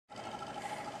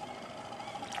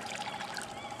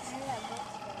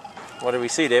What do we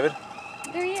see, David?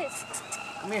 There he is.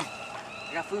 Come here.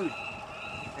 I got food.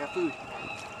 I got food.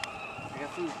 I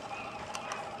got food.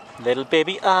 Little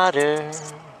baby otter.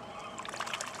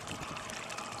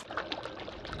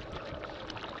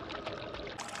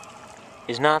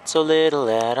 He's not so little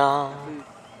at all.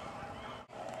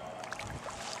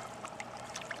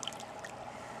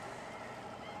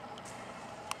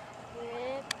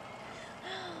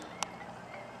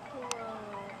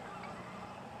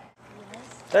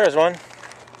 There's one.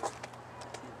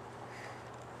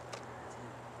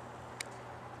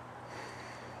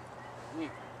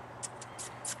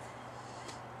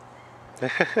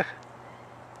 It's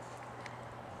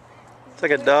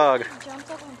like a dog. He jumps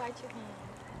up and bites your hand.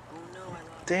 Oh no, I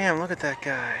lost. Damn, look at that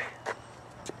guy.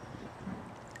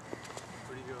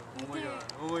 Where'd he go?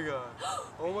 Oh my god.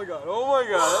 Oh my god. Oh my god. Oh my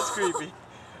god. That's creepy.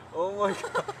 Oh my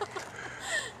god.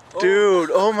 Oh.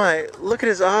 Dude, oh my, look at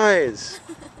his eyes.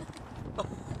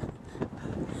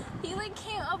 He like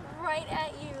came up right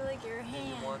at you, like your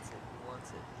hand. He wants it. He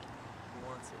wants it. He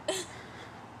wants it.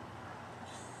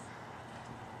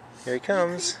 Here he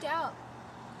comes. He freaked out.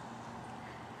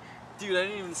 Dude, I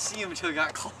didn't even see him until he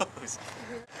got close. It's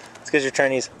because you're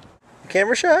Chinese.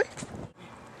 Camera shy?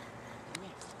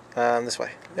 This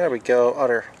way. There we go,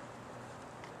 otter.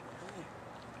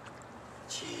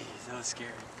 Jeez, that was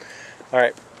scary.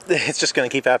 Alright, it's just going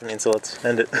to keep happening, so let's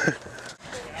end it.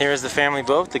 Here's the family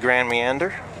boat, the Grand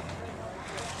Meander.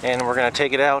 And we're going to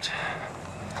take it out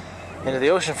into the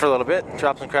ocean for a little bit,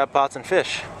 drop some crab pots and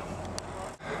fish.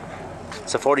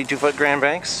 It's a 42-foot Grand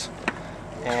Banks,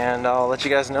 and I'll let you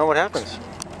guys know what happens.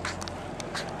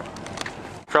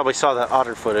 Probably saw that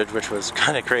otter footage, which was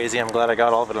kind of crazy. I'm glad I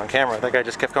got all of it on camera. That guy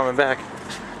just kept coming back.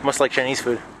 Must like Chinese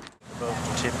food.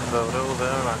 Tip the boat over,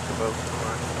 rock the boat,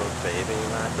 baby,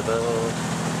 rock the boat.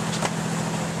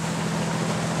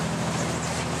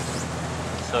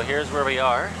 So here's where we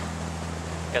are.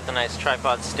 Got the nice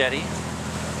tripod steady.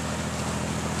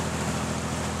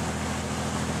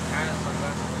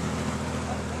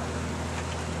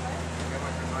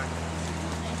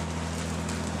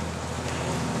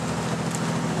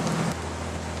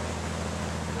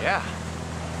 Yeah.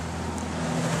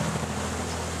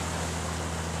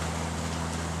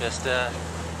 Just rock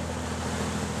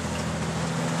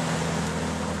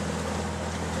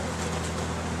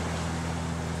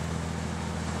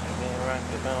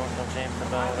the boat, don't change the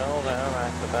boat, oh,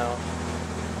 rock the boat.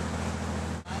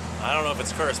 I don't know if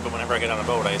it's cursed, but whenever I get on a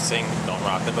boat, I sing, don't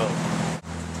rock the boat.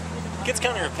 It gets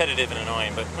kind of repetitive and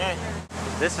annoying, but eh.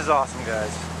 This is awesome,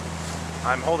 guys.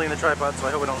 I'm holding the tripod, so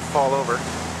I hope I don't fall over.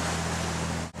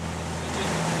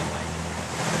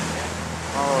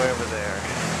 All the way over there.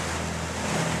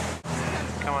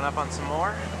 Coming up on some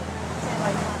more.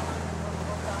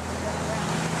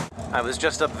 I was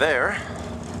just up there.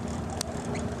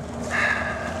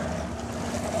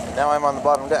 Now I'm on the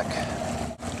bottom deck.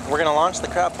 We're gonna launch the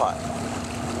crab pot.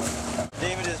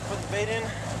 David is putting the bait in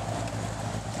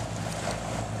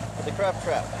with the crab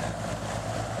trap.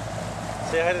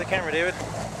 Say hi to the camera, David.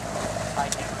 Hi,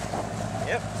 camera.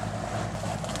 Yep.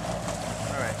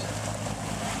 All right.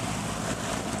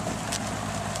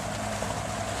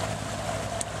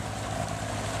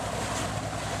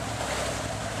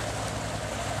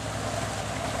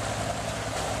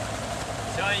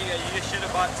 Tell you should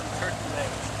have bought some turkey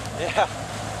legs. Yeah.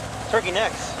 Turkey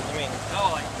necks, you mean?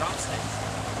 No, like drumsticks.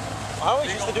 I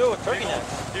always used to do it with turkey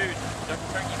necks. Dude,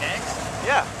 turkey necks?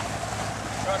 Yeah.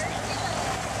 Trust me.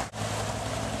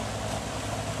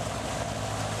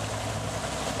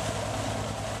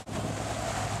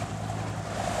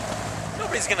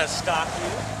 Nobody's gonna stalk you.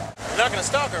 You're not gonna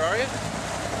stalk her, are you?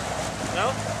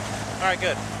 No? Alright,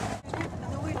 good.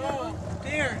 Oh,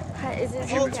 dear. Is it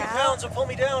Hold 2 pounds will pull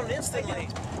me down instantly.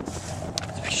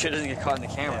 Shit doesn't get caught in the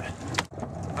camera. Yeah.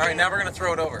 Alright, now we're gonna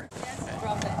throw it over. Yes,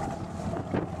 drop it.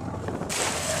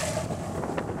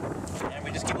 And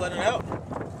we just keep letting it out.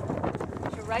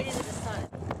 You're right into the sun.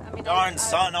 I mean, Darn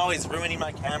sun always ruining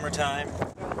my camera time.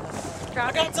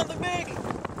 I got something big!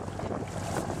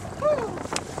 Woo.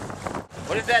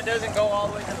 What if that doesn't go all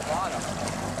the way to the bottom?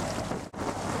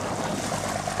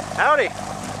 Howdy!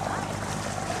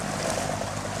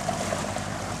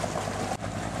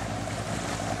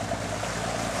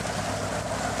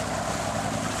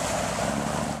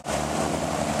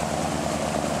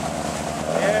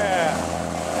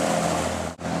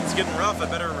 It's getting rough, I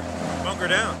better bunker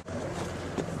down.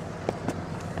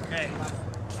 Okay,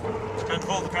 time to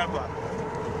pull the crab pot.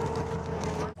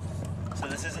 So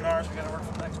this isn't ours, we gotta work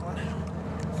for the next one.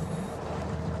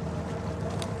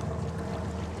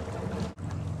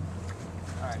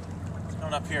 Alright, it's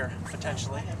going up here,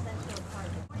 potentially.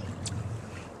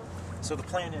 So So the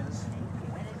plan is,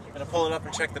 I'm gonna pull it up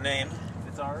and check the name. If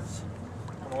it's ours,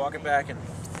 I'm gonna walk it back and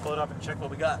pull it up and check what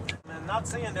we got. I'm not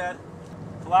seeing Dad.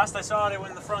 The last I saw it, it went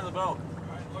in the front of the boat.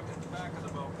 Alright, look at the back of the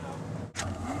boat now.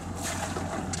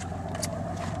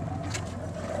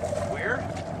 Where?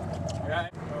 Yeah.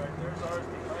 Alright, there's ours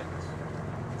behind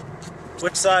us.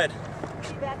 Which side?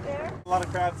 See back there? A lot of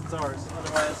crabs, it's ours.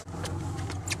 Otherwise,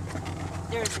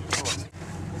 There's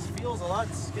this feels a lot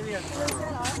skinnier than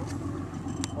that ours?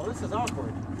 Well, this is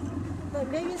awkward. But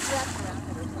maybe it's wrapped around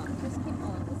it or something. Just keep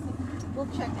going. We'll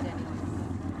check it anyway.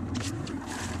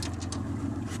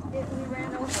 We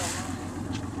ran over a line.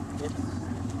 It's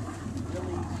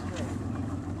really strange.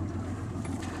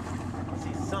 I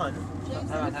see sun.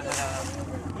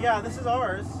 Yeah, this is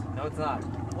ours. No, it's not.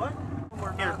 What?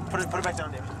 Here, put it back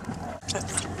down, David.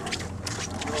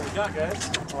 What we got, guys?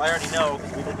 Well, I already know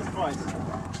because we did this twice.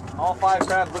 All 5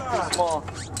 crabs look too small.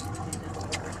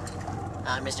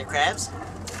 Mr. Krabs,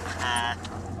 I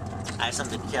have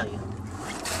something to tell you.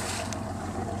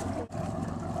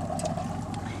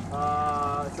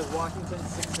 It says Washington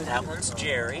 650. That one's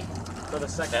Jerry. For the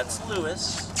second That's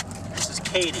Lewis. This is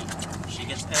Katie. She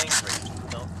gets angry.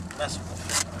 Don't mess with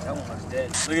her. That one was dead.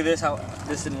 Look at this, how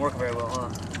this didn't work very well, huh?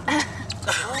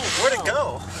 Oh, where'd it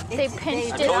go? They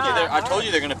pinched it I up. told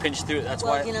you they're gonna pinch through it. That's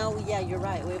Well, why. you know, yeah, you're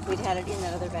right. If we'd had it in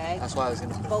that other bag, That's why I was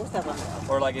gonna. both of them.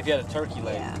 Or like if you had a turkey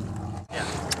leg. Yeah.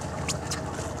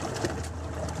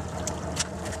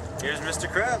 Here's Mr.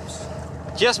 Krabs.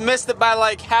 Just missed it by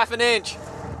like half an inch,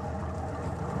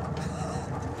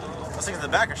 Those things in the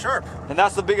back are sharp. and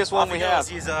that's the biggest one Off we he have. goes.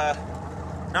 He's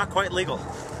not quite legal. Don't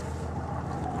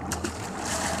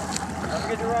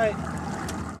forget to right.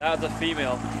 That was a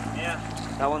female. Yeah.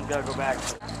 That one's gotta go back.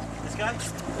 This guy?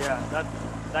 Yeah,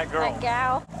 that girl. That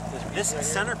gal. This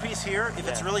centerpiece here, if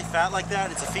it's really fat like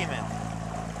that, it's a female.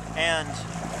 And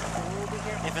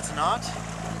if it's not,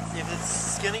 if it's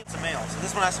skinny, it's a male. So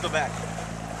this one has to go back.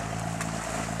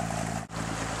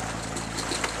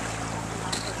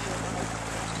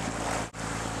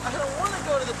 I don't want to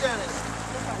go to the dentist.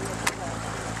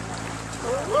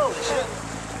 Holy shit.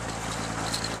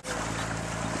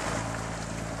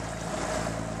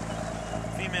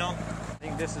 Female. I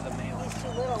think this is a male. He's too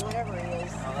little, whatever he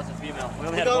is. Oh, that's a female. We We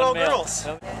only had got one all male. girls.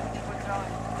 Nope.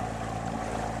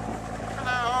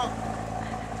 Hello.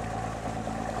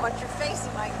 Watch your face,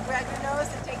 he might grab your nose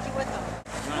and take you with him.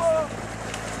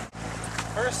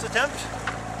 First attempt.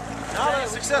 Not a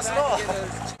success at all.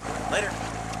 Later.